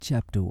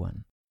Chapter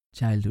 1.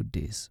 Childhood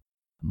Days.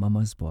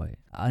 Mama's Boy.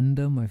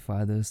 Under my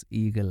father's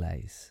eagle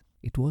eyes.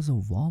 It was a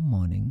warm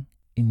morning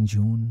in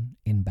June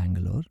in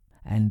Bangalore,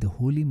 and the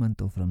holy month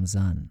of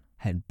Ramzan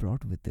had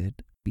brought with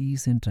it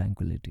peace and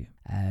tranquility.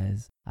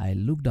 As I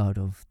looked out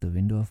of the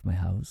window of my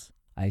house,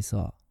 I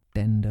saw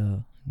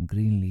tender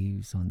green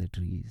leaves on the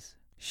trees,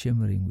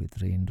 shimmering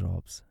with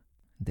raindrops.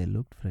 They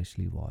looked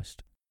freshly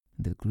washed.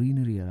 The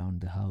greenery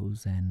around the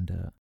house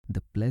and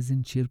the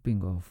pleasant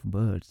chirping of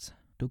birds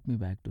took me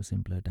back to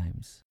simpler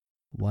times.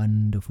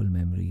 Wonderful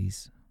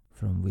memories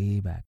from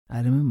way back.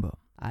 I remember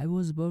I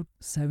was about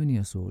 7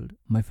 years old.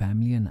 My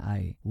family and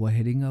I were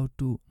heading out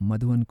to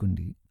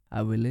Madhuvankundi,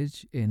 a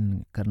village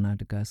in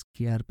Karnataka's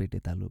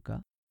Kyarpete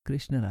Taluka,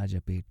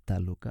 Krishnarajapet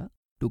Taluka,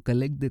 to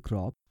collect the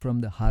crop from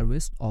the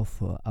harvest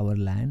of our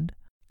land.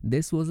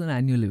 This was an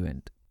annual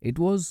event. It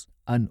was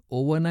an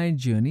overnight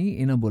journey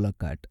in a bullock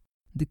cart.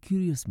 The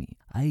curious me,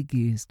 I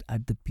gazed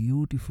at the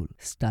beautiful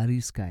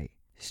starry sky,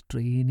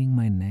 straining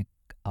my neck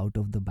out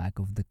of the back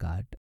of the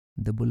cart.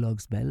 The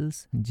bullock's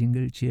bells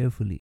jingled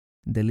cheerfully.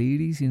 The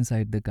ladies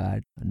inside the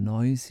cart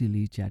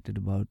noisily chatted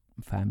about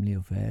family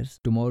affairs.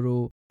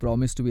 Tomorrow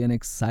promised to be an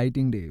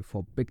exciting day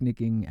for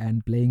picnicking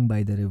and playing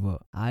by the river.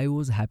 I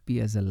was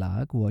happy as a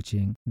lark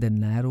watching the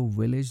narrow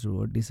village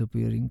road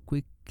disappearing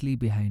quickly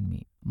behind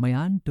me. My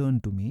aunt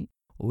turned to me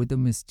with a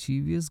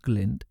mischievous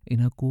glint in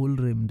her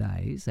coal-rimmed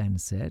eyes and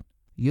said,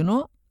 "You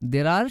know,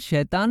 there are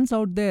shaitans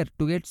out there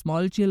to get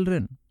small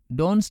children.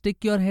 Don't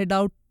stick your head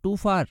out too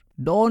far.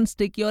 Don't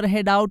stick your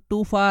head out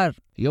too far.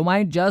 You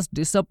might just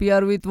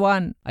disappear with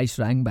one." I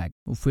shrank back,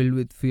 filled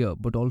with fear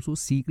but also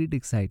secret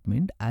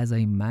excitement as I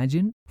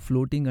imagined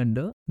floating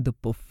under the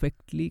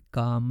perfectly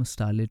calm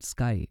starlit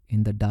sky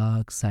in the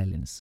dark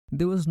silence.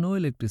 There was no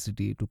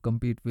electricity to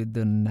compete with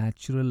the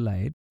natural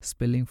light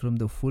spilling from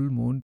the full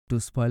moon to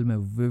spoil my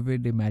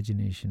vivid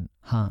imagination.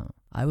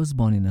 I was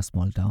born in a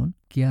small town,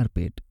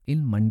 Kyarpet,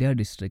 in Mandya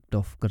district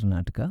of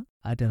Karnataka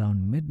at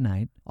around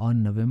midnight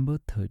on November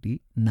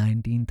 30,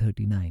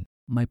 1939.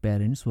 My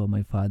parents were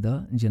my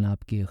father,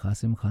 Janab K.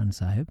 Qasim Khan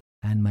Sahib,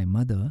 and my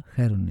mother,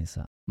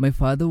 Khairun-Nisa. My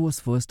father was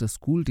first a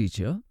school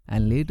teacher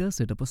and later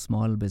set up a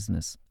small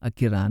business, a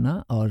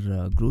kirana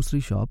or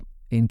grocery shop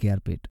in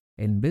Kyarpet.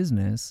 In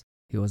business,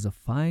 he was a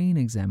fine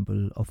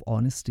example of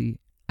honesty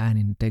and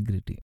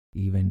integrity.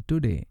 Even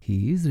today,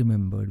 he is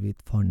remembered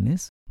with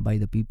fondness by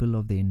the people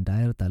of the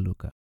entire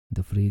taluka.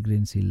 The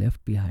fragrance he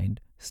left behind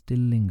still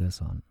lingers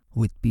on,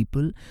 with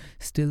people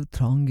still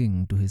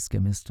thronging to his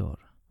chemist store,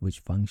 which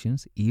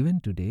functions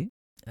even today.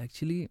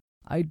 Actually,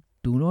 I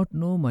do not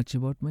know much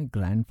about my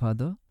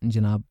grandfather,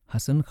 Janab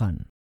Hassan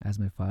Khan, as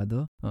my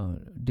father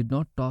did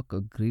not talk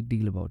a great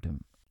deal about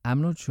him.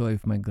 I'm not sure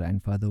if my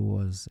grandfather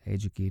was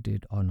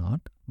educated or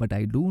not, but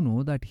I do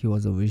know that he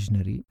was a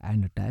visionary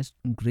and attached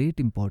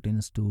great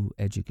importance to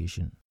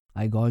education.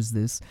 I gauged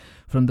this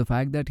from the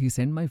fact that he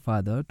sent my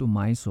father to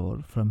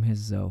Mysore from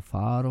his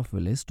far-off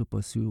village to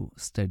pursue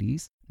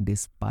studies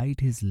despite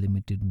his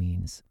limited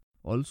means.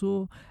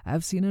 Also,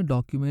 I've seen a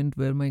document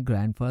where my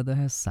grandfather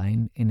has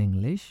signed in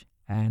English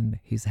and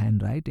his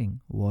handwriting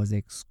was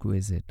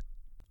exquisite.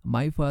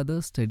 My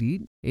father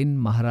studied in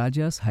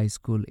Maharaja's High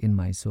School in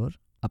Mysore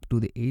up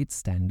to the 8th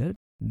standard.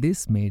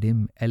 This made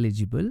him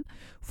eligible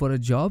for a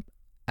job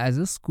as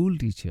a school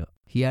teacher.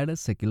 He had a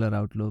secular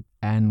outlook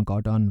and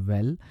got on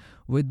well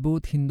with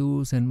both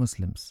Hindus and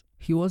Muslims.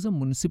 He was a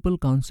municipal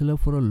councillor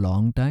for a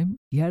long time.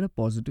 He had a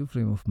positive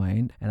frame of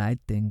mind, and I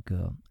think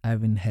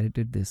I've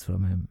inherited this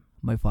from him.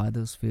 My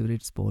father's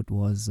favorite sport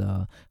was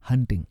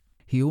hunting.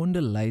 He owned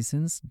a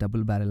licensed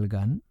double-barrel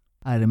gun.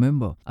 I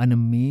remember an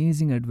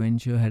amazing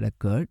adventure had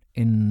occurred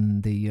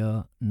in the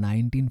year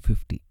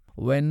 1950.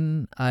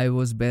 When I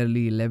was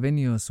barely 11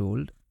 years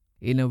old,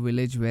 in a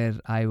village where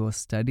I was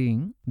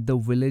studying, the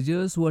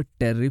villagers were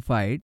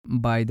terrified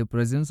by the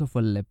presence of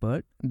a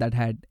leopard that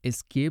had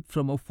escaped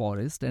from a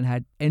forest and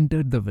had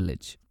entered the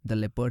village. The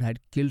leopard had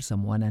killed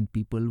someone and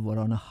people were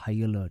on a high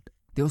alert.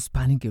 There was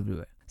panic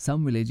everywhere.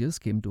 Some villagers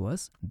came to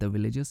us. The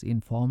villagers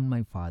informed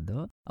my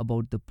father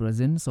about the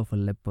presence of a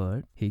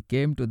leopard. He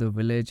came to the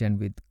village and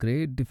with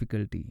great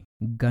difficulty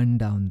gunned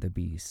down the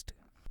beast.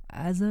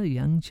 As a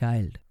young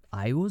child,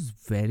 I was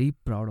very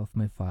proud of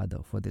my father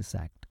for this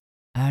act.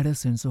 I had a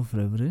sense of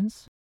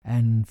reverence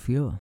and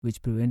fear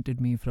which prevented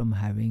me from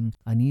having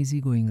an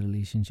easygoing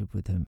relationship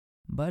with him.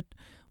 But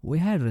we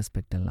had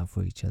respect and love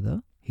for each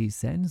other. He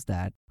sensed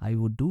that I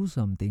would do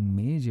something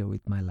major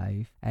with my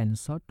life and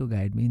sought to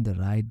guide me in the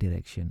right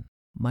direction.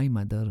 My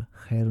mother,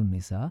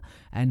 Khairun-Nisa,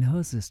 and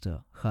her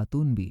sister,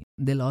 Khatun B,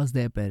 they lost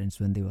their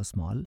parents when they were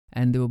small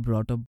and they were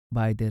brought up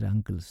by their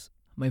uncles.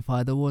 My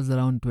father was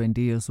around 20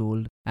 years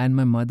old and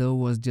my mother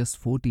was just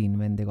 14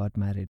 when they got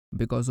married.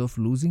 Because of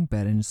losing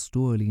parents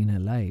too early in her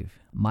life,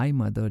 my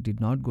mother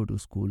did not go to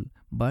school,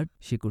 but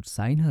she could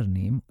sign her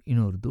name in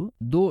Urdu,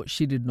 though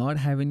she did not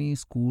have any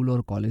school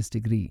or college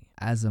degree.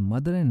 As a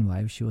mother and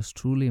wife, she was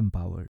truly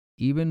empowered.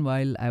 Even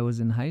while I was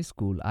in high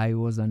school, I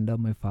was under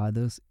my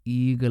father's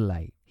eagle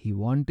eye. He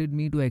wanted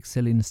me to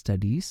excel in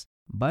studies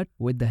But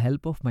with the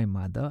help of my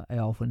mother, I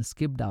often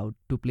skipped out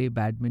to play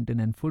badminton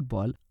and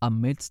football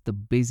amidst the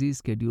busy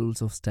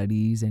schedules of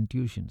studies and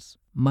tuitions.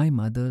 My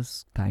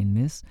mother's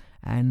kindness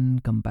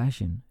and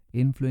compassion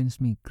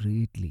influenced me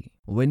greatly.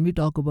 When we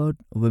talk about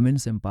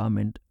women's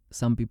empowerment,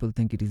 some people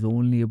think it is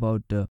only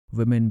about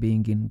women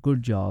being in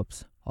good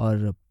jobs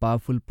or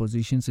powerful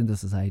positions in the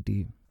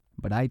society.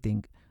 But I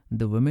think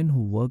the women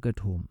who work at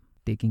home,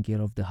 taking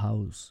care of the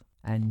house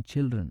and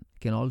children,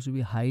 can also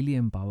be highly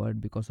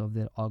empowered because of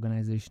their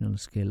organizational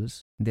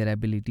skills, their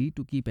ability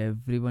to keep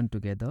everyone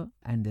together,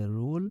 and their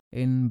role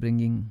in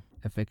bringing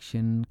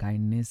affection,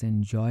 kindness,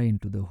 and joy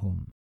into the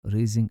home,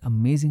 raising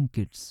amazing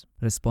kids,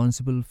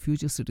 responsible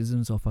future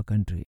citizens of our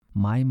country.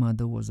 My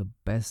mother was the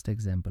best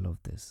example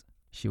of this.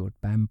 She would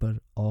pamper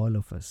all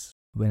of us.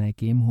 When I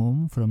came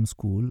home from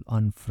school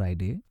on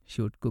Friday,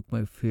 she would cook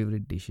my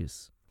favorite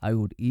dishes. I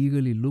would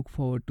eagerly look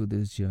forward to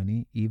this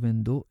journey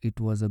even though it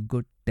was a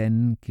good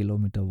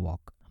 10-kilometer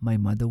walk. My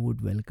mother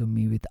would welcome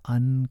me with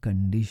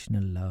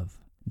unconditional love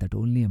that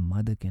only a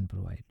mother can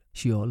provide.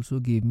 She also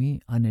gave me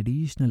an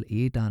additional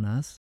 8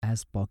 annas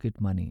as pocket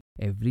money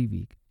every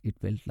week. It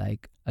felt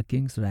like a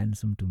king's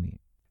ransom to me.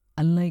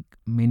 Unlike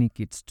many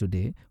kids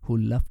today who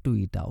love to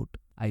eat out,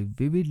 I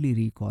vividly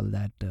recall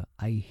that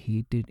I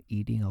hated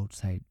eating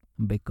outside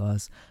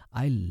because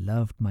I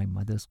loved my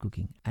mother's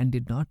cooking and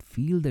did not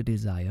feel the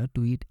desire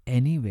to eat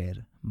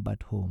anywhere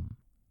but home.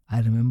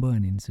 I remember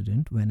an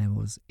incident when I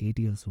was 8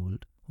 years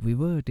old. We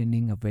were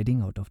attending a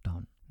wedding out of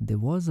town. There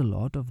was a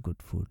lot of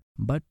good food,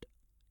 but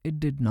it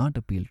did not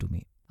appeal to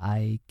me.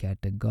 I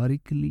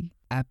categorically,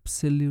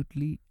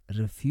 absolutely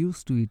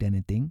refused to eat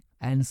anything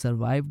and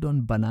survived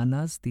on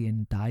bananas the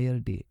entire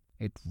day.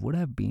 It would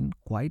have been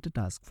quite a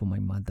task for my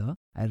mother,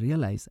 I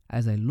realize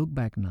as I look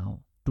back now,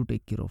 to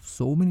take care of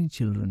so many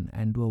children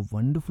and do a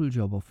wonderful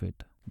job of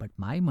it. But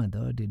my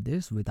mother did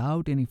this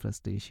without any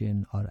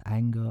frustration or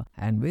anger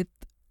and with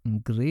a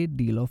great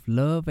deal of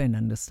love and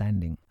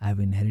understanding. I've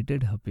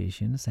inherited her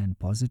patience and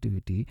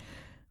positivity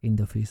in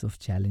the face of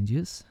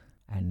challenges,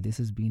 and this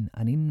has been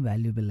an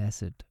invaluable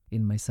asset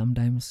in my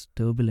sometimes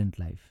turbulent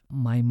life.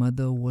 My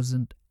mother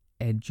wasn't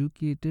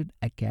educated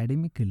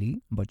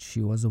academically, but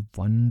she was a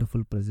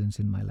wonderful presence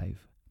in my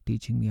life,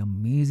 teaching me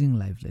amazing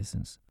life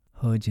lessons.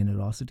 Her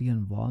generosity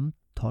and warmth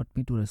taught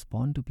me to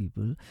respond to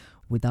people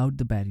without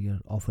the barrier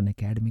of an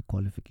academic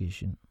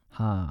qualification.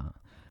 A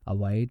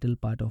vital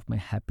part of my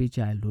happy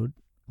childhood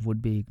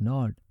would be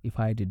ignored if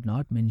I did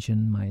not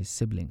mention my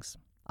siblings.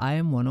 I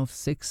am one of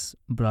 6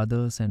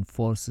 brothers and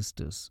 4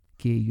 sisters.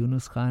 K.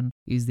 Yunus Khan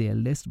is the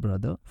eldest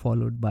brother,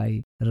 followed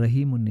by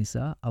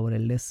Rahimunnisa, our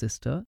eldest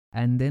sister,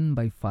 and then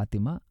by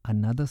Fatima,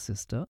 another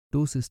sister.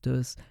 2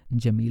 sisters,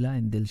 Jamila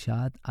and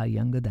Dilshad, are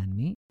younger than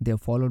me. They are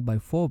followed by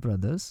 4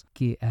 brothers,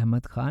 K.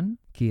 Ahmad Khan,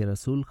 K.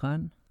 Rasul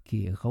Khan,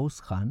 K.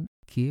 Ghaus Khan,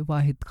 K.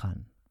 Wahid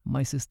Khan.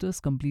 My sisters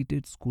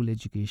completed school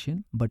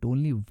education, but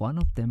only one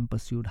of them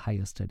pursued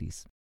higher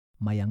studies.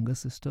 My younger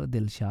sister,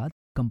 Dilshad,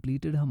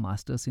 completed her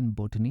masters in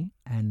botany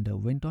and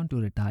went on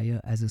to retire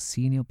as a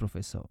senior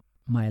professor.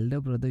 My elder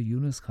brother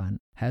Yunus Khan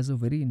has a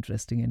very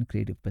interesting and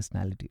creative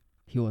personality.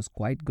 He was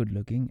quite good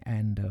looking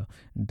and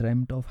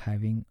dreamt of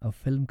having a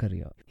film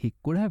career. He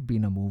could have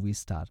been a movie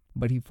star,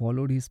 but he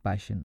followed his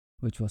passion,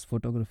 which was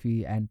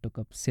photography, and took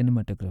up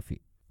cinematography.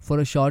 For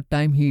a short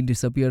time, he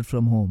disappeared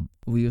from home.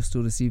 We used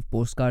to receive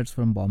postcards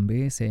from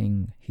Bombay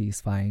saying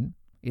he's fine.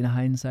 In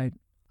hindsight,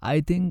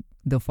 I think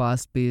the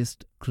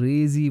fast-paced,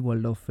 crazy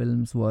world of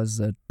films was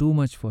too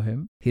much for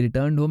him. He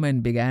returned home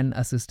and began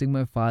assisting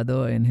my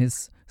father in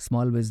his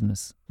small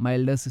business. My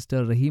elder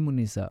sister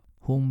Rahimunnisa,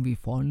 whom we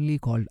fondly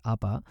called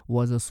Appa,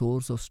 was a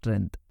source of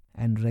strength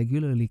and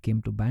regularly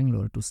came to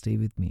Bangalore to stay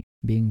with me.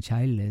 Being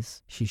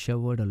childless, she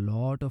showered a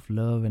lot of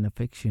love and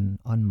affection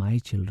on my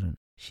children.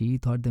 She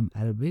taught them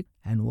Arabic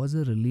and was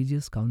a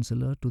religious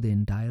counselor to the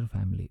entire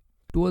family.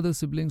 2 other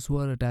siblings who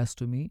are attached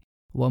to me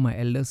were my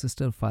elder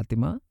sister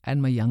Fatima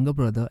and my younger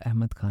brother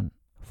Ahmad Khan.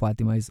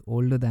 Fatima is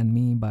older than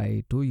me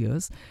by 2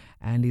 years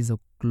and is a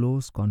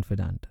close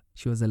confidant.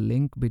 She was a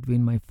link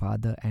between my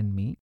father and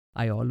me.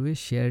 I always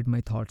shared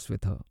my thoughts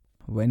with her.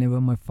 Whenever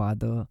my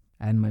father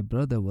and my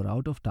brother were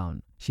out of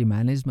town, she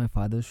managed my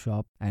father's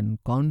shop and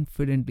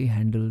confidently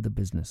handled the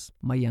business.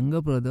 My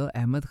younger brother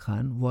Ahmad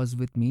Khan was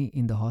with me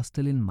in the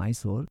hostel in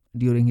Mysore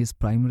during his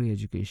primary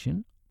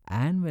education,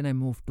 and when I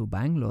moved to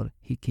Bangalore,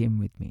 he came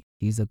with me.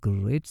 He is a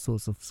great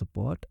source of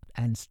support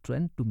and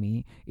strength to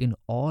me in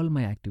all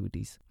my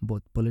activities,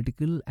 both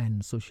political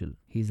and social.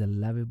 He is a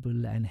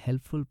lovable and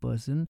helpful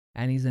person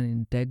and is an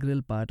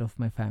integral part of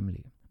my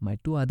family. My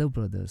 2 other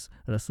brothers,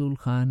 Rasul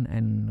Khan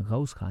and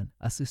Ghaus Khan,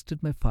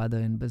 assisted my father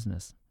in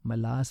business. My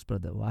last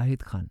brother, Wahid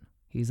Khan,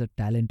 he is a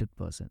talented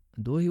person.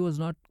 Though he was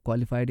not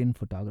qualified in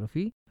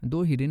photography,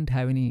 though he didn't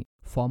have any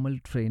formal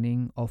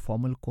training or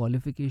formal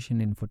qualification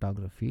in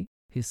photography,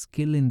 his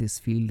skill in this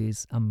field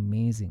is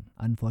amazing.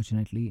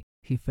 Unfortunately,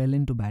 he fell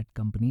into bad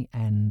company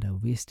and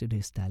wasted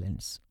his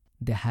talents.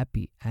 The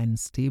happy and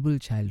stable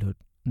childhood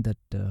that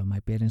my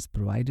parents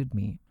provided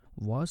me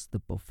was the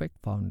perfect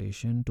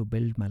foundation to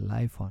build my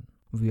life on.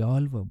 We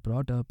all were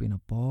brought up in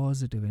a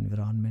positive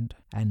environment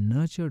and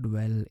nurtured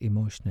well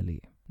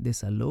emotionally.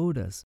 This allowed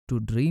us to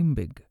dream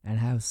big and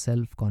have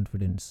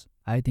self-confidence.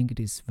 I think it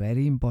is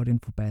very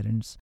important for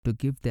parents to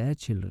give their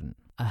children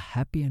a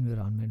happy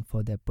environment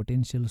for their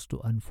potentials to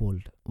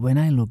unfold. When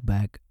I look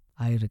back,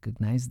 I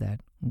recognize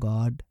that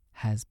God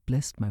has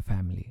blessed my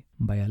family.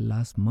 By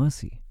Allah's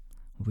mercy,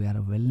 we are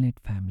a well-knit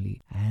family,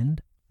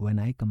 and when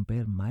I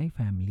compare my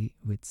family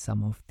with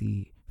some of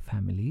the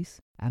families,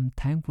 I am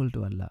thankful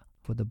to Allah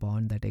for the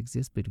bond that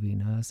exists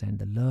between us and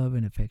the love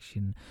and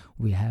affection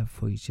we have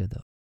for each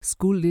other.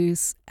 School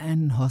days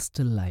and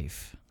hostel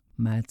life.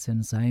 Maths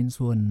and science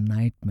were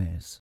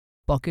nightmares.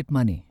 Pocket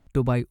money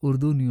to buy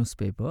Urdu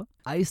newspaper.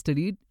 I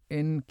studied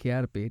in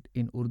Kyarpet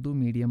in Urdu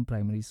medium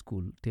primary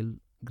school till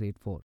grade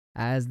 4.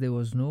 As there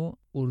was no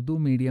Urdu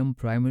medium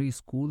primary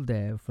school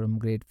there from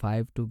grade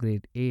 5 to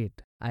grade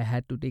 8, I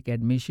had to take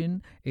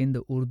admission in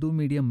the Urdu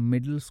medium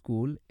middle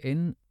school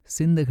in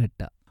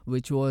Sindhghatta,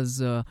 which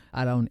was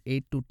around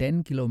 8 to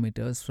 10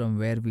 kilometers from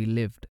where we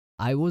lived.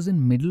 I was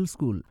in middle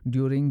school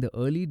during the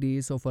early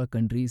days of our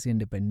country's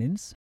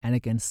independence, and I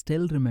can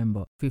still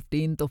remember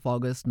 15th of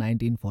August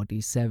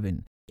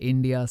 1947,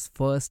 India's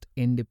first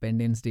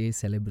Independence Day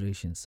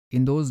celebrations.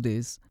 In those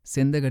days,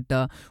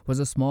 Sindhghatta was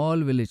a small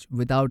village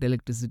without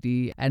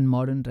electricity and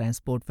modern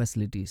transport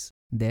facilities.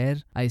 There,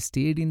 I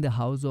stayed in the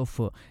house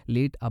of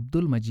late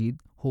Abdul Majid,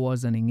 who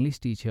was an English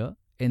teacher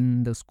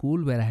in the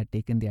school where I had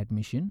taken the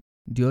admission.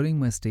 During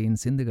my stay in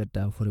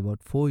Sindhghatta for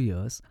about 4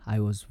 years, I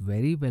was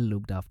very well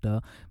looked after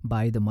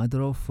by the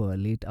mother of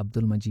late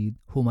Abdul Majid,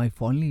 whom I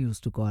fondly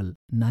used to call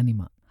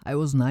Nanima. I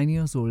was 9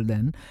 years old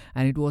then,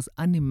 and it was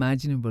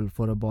unimaginable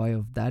for a boy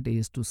of that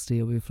age to stay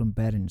away from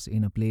parents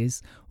in a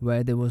place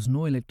where there was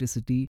no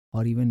electricity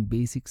or even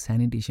basic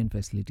sanitation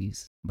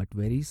facilities. But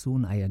very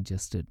soon I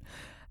adjusted,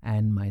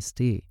 and my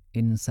stay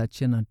in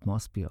such an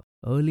atmosphere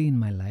early in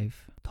my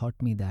life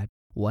taught me that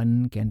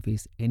one can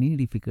face any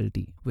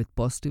difficulty with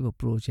positive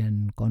approach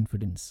and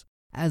confidence.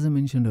 As I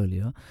mentioned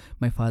earlier,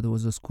 my father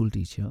was a school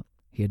teacher.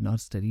 He had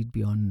not studied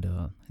beyond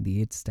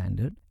the 8th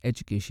standard.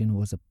 Education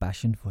was a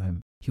passion for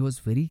him. He was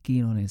very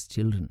keen on his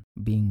children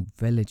being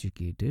well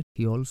educated.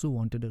 He also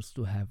wanted us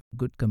to have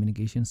good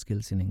communication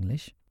skills in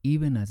English.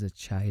 Even as a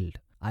child,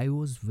 I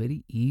was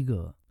very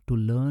eager to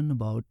learn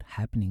about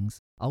happenings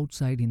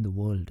outside in the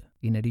world,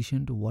 in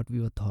addition to what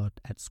we were taught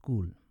at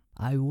school.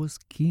 I was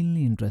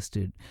keenly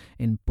interested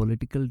in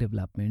political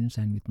developments,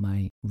 and with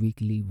my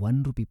weekly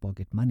 1 rupee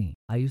pocket money,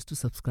 I used to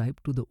subscribe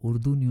to the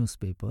Urdu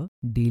newspaper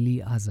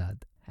Daily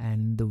Azad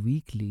and the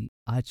weekly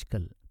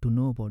Ajkal to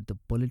know about the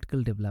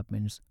political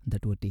developments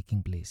that were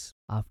taking place.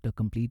 After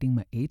completing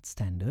my 8th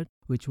standard,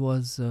 which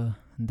was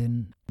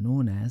then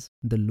known as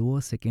the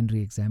lower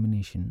secondary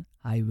examination,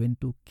 I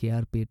went to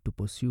Kyarpet to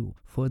pursue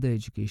further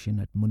education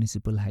at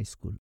Municipal High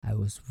School. I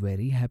was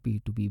very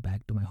happy to be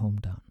back to my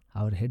hometown.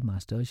 Our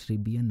headmaster, Shri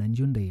B.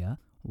 Nanjundaya,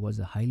 was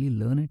a highly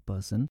learned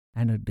person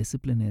and a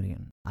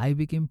disciplinarian. I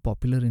became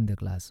popular in the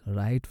class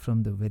right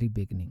from the very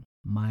beginning.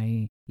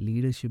 My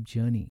leadership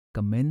journey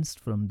commenced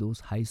from those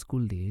high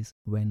school days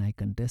when I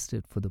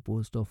contested for the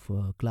post of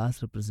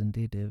class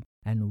representative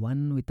and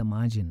won with a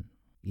margin.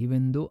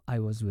 Even though I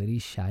was a very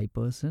shy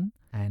person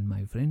and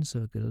my friend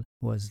circle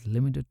was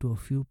limited to a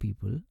few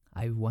people,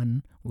 I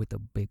won with a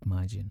big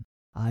margin.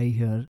 I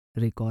here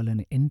recall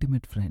an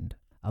intimate friend,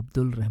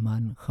 Abdul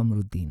Rahman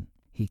Khamruddin.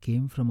 He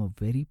came from a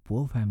very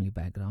poor family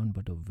background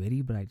but a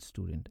very bright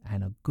student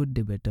and a good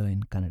debater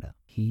in Kannada.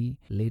 He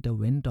later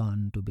went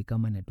on to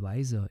become an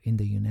advisor in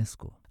the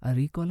UNESCO. I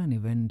recall an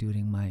event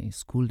during my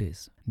school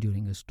days.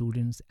 During a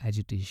student's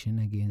agitation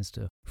against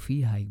a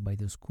fee hike by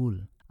the school,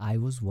 I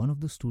was one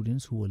of the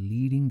students who were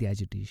leading the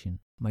agitation.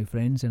 My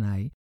friends and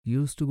I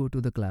used to go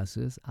to the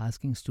classes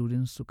asking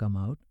students to come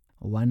out.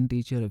 One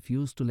teacher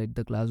refused to let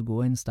the class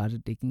go and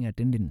started taking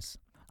attendance.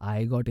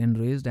 I got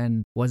enraged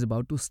and was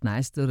about to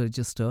snatch the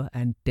register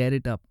and tear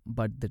it up,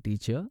 but the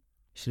teacher,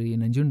 Shri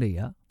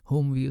Nanjundaya,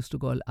 whom we used to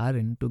call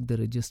Arin, took the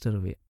register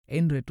away.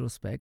 In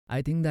retrospect,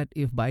 I think that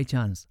if by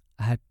chance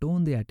I had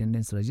torn the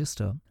attendance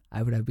register,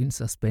 I would have been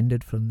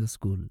suspended from the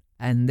school.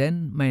 And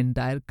then my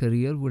entire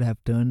career would have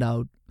turned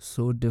out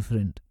so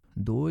different.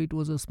 Though it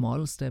was a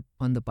small step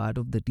on the part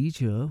of the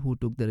teacher who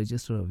took the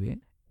register away,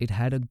 it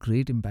had a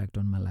great impact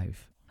on my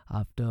life.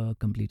 After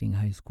completing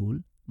high school,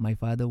 my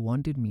father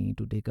wanted me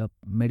to take up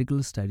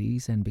medical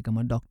studies and become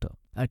a doctor.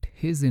 At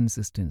his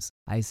insistence,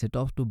 I set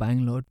off to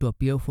Bangalore to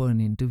appear for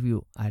an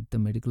interview at the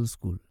medical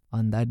school.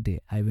 On that day,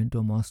 I went to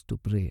a mosque to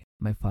pray.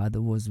 My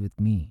father was with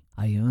me.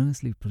 I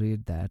earnestly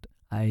prayed that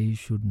I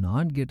should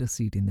not get a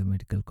seat in the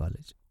medical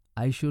college.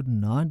 I should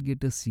not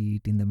get a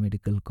seat in the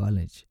medical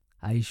college.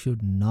 I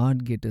should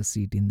not get a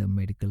seat in the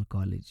medical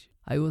college.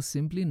 I was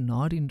simply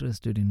not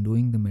interested in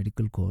doing the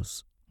medical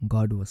course.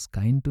 God was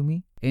kind to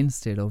me.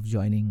 Instead of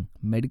joining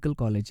medical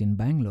college in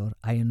Bangalore,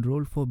 I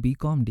enrolled for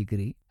BCom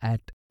degree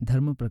at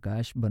Dharma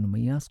Prakash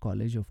Banumaiya's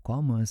College of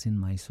Commerce in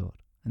Mysore.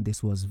 And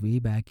this was way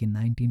back in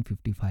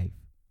 1955.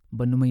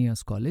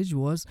 Banumaiya's college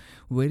was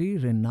very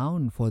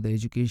renowned for the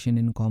education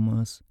in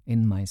commerce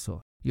in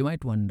Mysore. You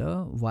might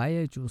wonder why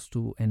I chose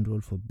to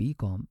enroll for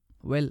BCom.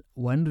 Well,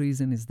 one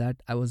reason is that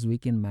I was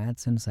weak in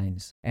maths and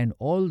science, and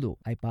although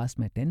I passed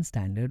my 10th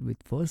standard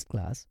with first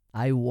class,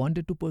 I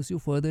wanted to pursue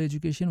further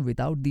education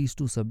without these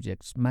two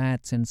subjects,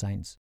 maths and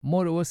science.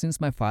 Moreover,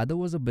 since my father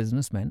was a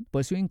businessman,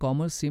 pursuing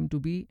commerce seemed to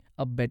be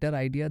a better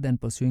idea than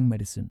pursuing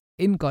medicine.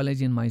 In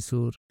college in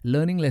Mysore,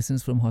 learning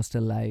lessons from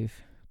hostel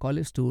life,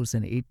 college tours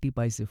and 80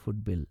 paise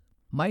food bill.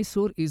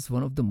 Mysore is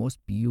one of the most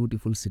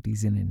beautiful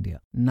cities in India.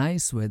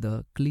 Nice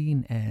weather,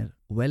 clean air,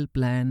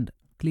 well-planned,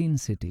 clean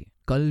city,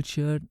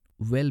 cultured,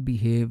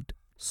 well-behaved,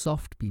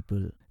 soft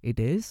people. It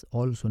is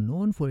also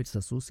known for its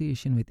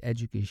association with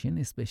education,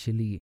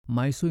 especially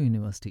Mysore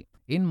University.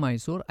 In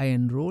Mysore, I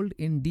enrolled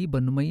in D.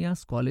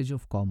 Bannumayya's College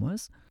of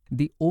Commerce,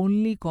 the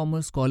only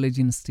commerce college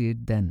in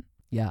state then.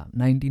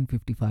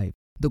 1955.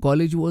 The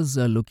college was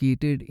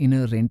located in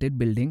a rented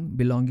building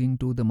belonging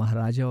to the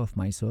Maharaja of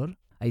Mysore.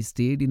 I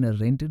stayed in a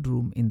rented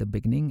room in the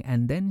beginning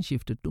and then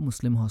shifted to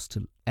Muslim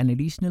hostel. An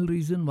additional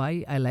reason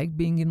why I liked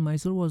being in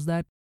Mysore was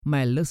that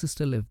my elder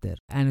sister lived there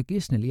and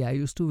occasionally I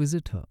used to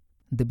visit her.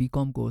 The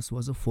BCom course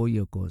was a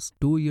 4-year course,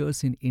 2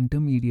 years in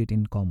intermediate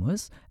in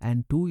commerce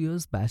and 2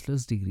 years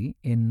bachelor's degree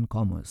in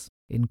commerce.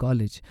 In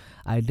college,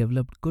 I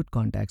developed good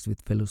contacts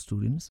with fellow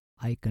students.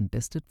 I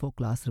contested for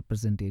class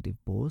representative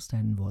post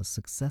and was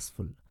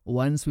successful.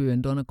 Once we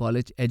went on a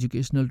college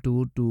educational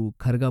tour to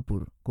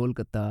Khargapur,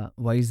 Kolkata,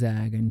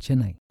 Vizag and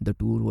Chennai. The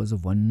tour was a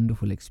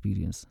wonderful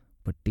experience,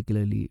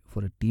 particularly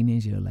for a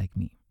teenager like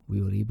me.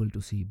 We were able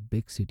to see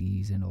big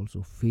cities and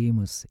also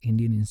famous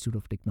Indian Institute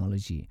of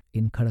Technology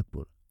in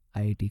Kharagpur,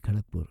 IIT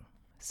Kharagpur.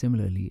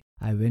 Similarly,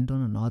 I went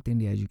on a North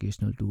India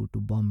educational tour to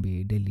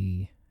Bombay,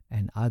 Delhi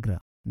and Agra.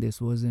 This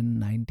was in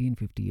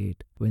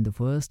 1958 when the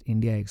first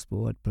India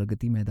Expo at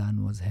Pragati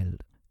Maidan was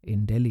held.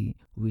 In Delhi,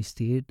 we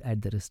stayed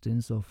at the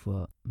residence of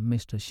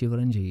Mr.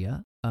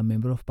 Shivaranjaya, a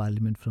member of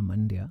parliament from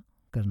Mandya,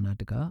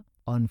 Karnataka,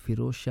 on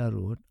Firoz Shah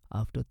Road.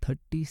 After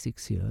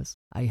 36 years,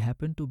 I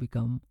happened to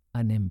become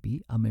an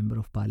MP, a member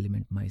of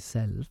parliament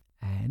myself,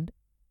 and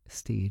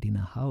stayed in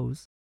a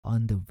house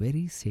on the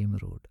very same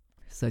road.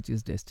 Such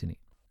is destiny.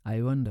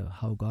 I wonder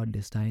how God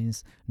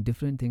destines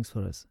different things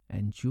for us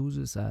and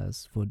chooses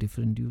us for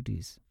different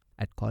duties.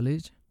 At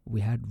college,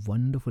 we had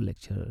wonderful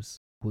lecturers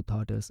who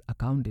taught us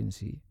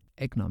accountancy,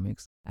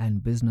 economics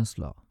and business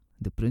law.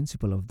 The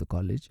principal of the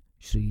college,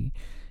 Shri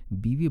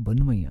B.V.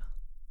 Bannumayya,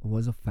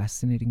 was a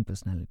fascinating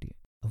personality,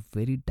 a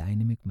very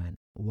dynamic man.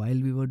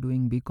 While we were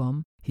doing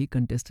BCom, he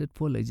contested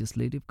for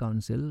Legislative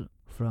Council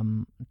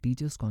from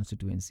Teachers'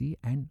 Constituency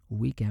and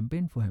we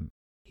campaigned for him.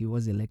 He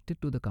was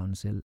elected to the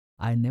council.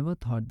 I never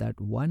thought that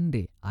one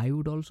day I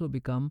would also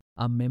become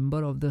a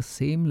member of the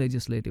same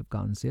Legislative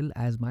Council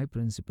as my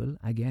principal.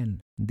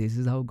 Again, this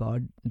is how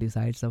God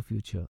decides our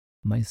future.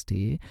 My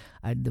stay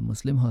at the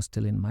Muslim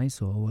hostel in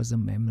Mysore was a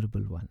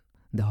memorable one.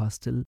 The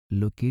hostel,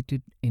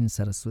 located in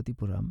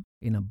Saraswatipuram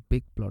in a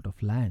big plot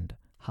of land,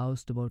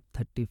 housed about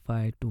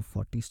 35 to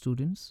 40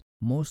 students,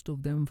 most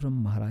of them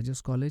from Maharaja's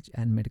College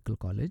and Medical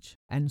College,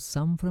 and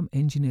some from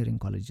engineering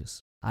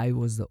colleges. I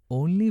was the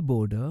only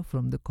boarder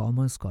from the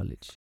Commerce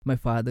College. My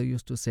father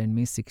used to send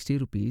me 60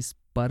 rupees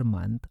per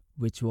month,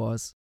 which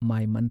was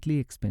my monthly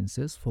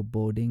expenses for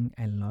boarding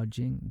and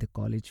lodging, the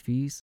college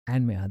fees,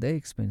 and my other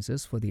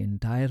expenses for the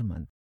entire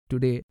month.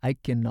 Today, I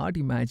cannot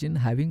imagine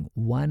having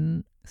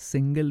one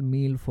single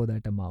meal for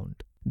that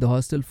amount. The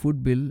hostel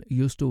food bill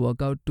used to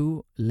work out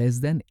to less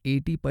than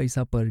 80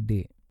 paisa per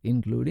day,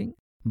 including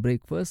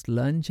breakfast,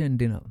 lunch and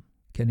dinner.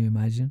 Can you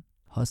imagine?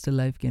 Hostel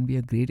life can be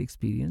a great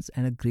experience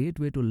and a great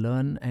way to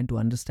learn and to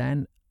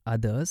understand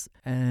others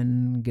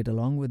and get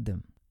along with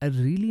them. I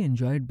really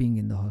enjoyed being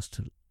in the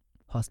hostel.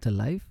 Hostel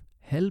life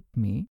helped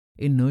me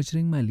in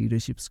nurturing my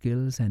leadership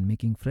skills and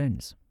making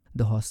friends.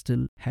 The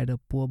hostel had a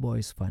poor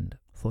boys fund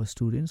for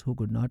students who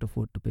could not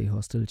afford to pay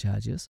hostel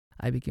charges.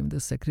 I became the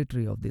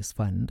secretary of this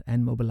fund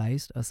and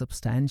mobilized a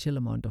substantial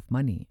amount of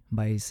money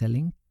by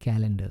selling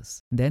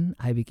calendars. Then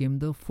I became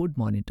the food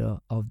monitor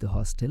of the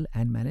hostel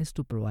and managed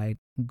to provide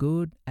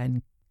good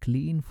and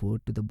clean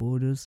food to the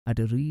boarders at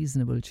a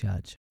reasonable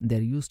charge.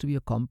 There used to be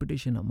a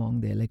competition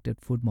among the elected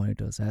food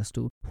monitors as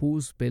to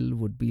whose bill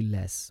would be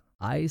less.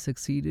 I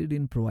succeeded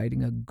in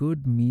providing a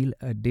good meal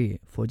a day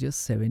for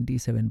just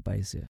 77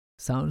 paise.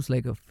 Sounds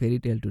like a fairy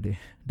tale today,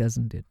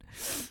 doesn't it?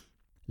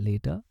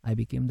 Later, I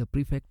became the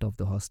prefect of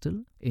the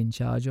hostel, in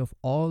charge of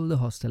all the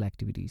hostel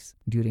activities.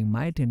 During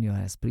my tenure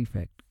as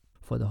prefect,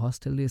 for the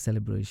hostel day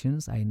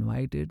celebrations, I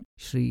invited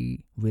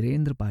Shri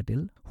Virendra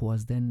Patil, who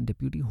was then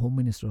Deputy Home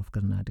Minister of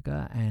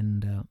Karnataka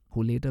and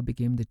who later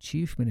became the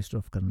Chief Minister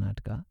of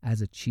Karnataka,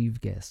 as a chief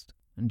guest.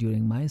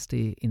 During my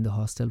stay in the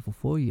hostel for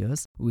 4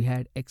 years, we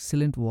had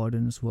excellent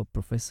wardens who were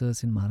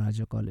professors in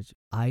Maharaja College.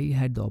 I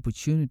had the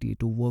opportunity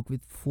to work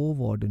with 4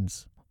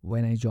 wardens.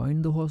 When I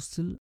joined the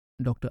hostel,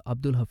 Dr.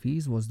 Abdul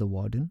Hafiz was the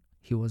warden.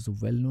 He was a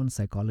well-known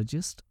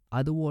psychologist.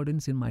 Other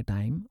wardens in my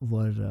time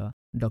were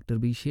Dr.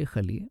 B. Sheikh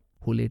Ali,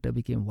 who later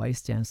became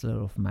Vice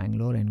Chancellor of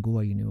Mangalore and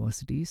Goa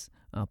Universities,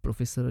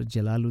 Professor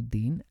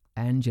Jalaluddin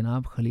and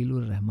Janab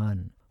Khalilur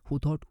Rahman, who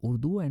taught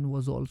Urdu and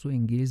was also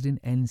engaged in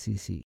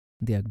NCC.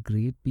 They are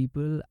great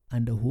people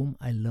under whom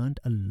I learnt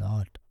a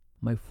lot.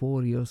 My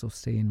 4 years of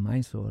stay in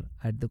Mysore,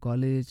 at the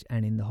college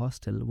and in the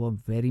hostel, were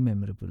very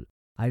memorable.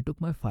 I took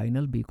my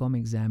final BCom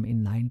exam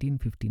in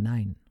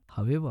 1959.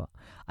 However,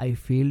 I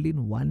failed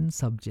in one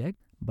subject,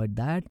 but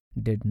that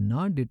did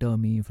not deter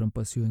me from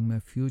pursuing my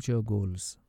future goals.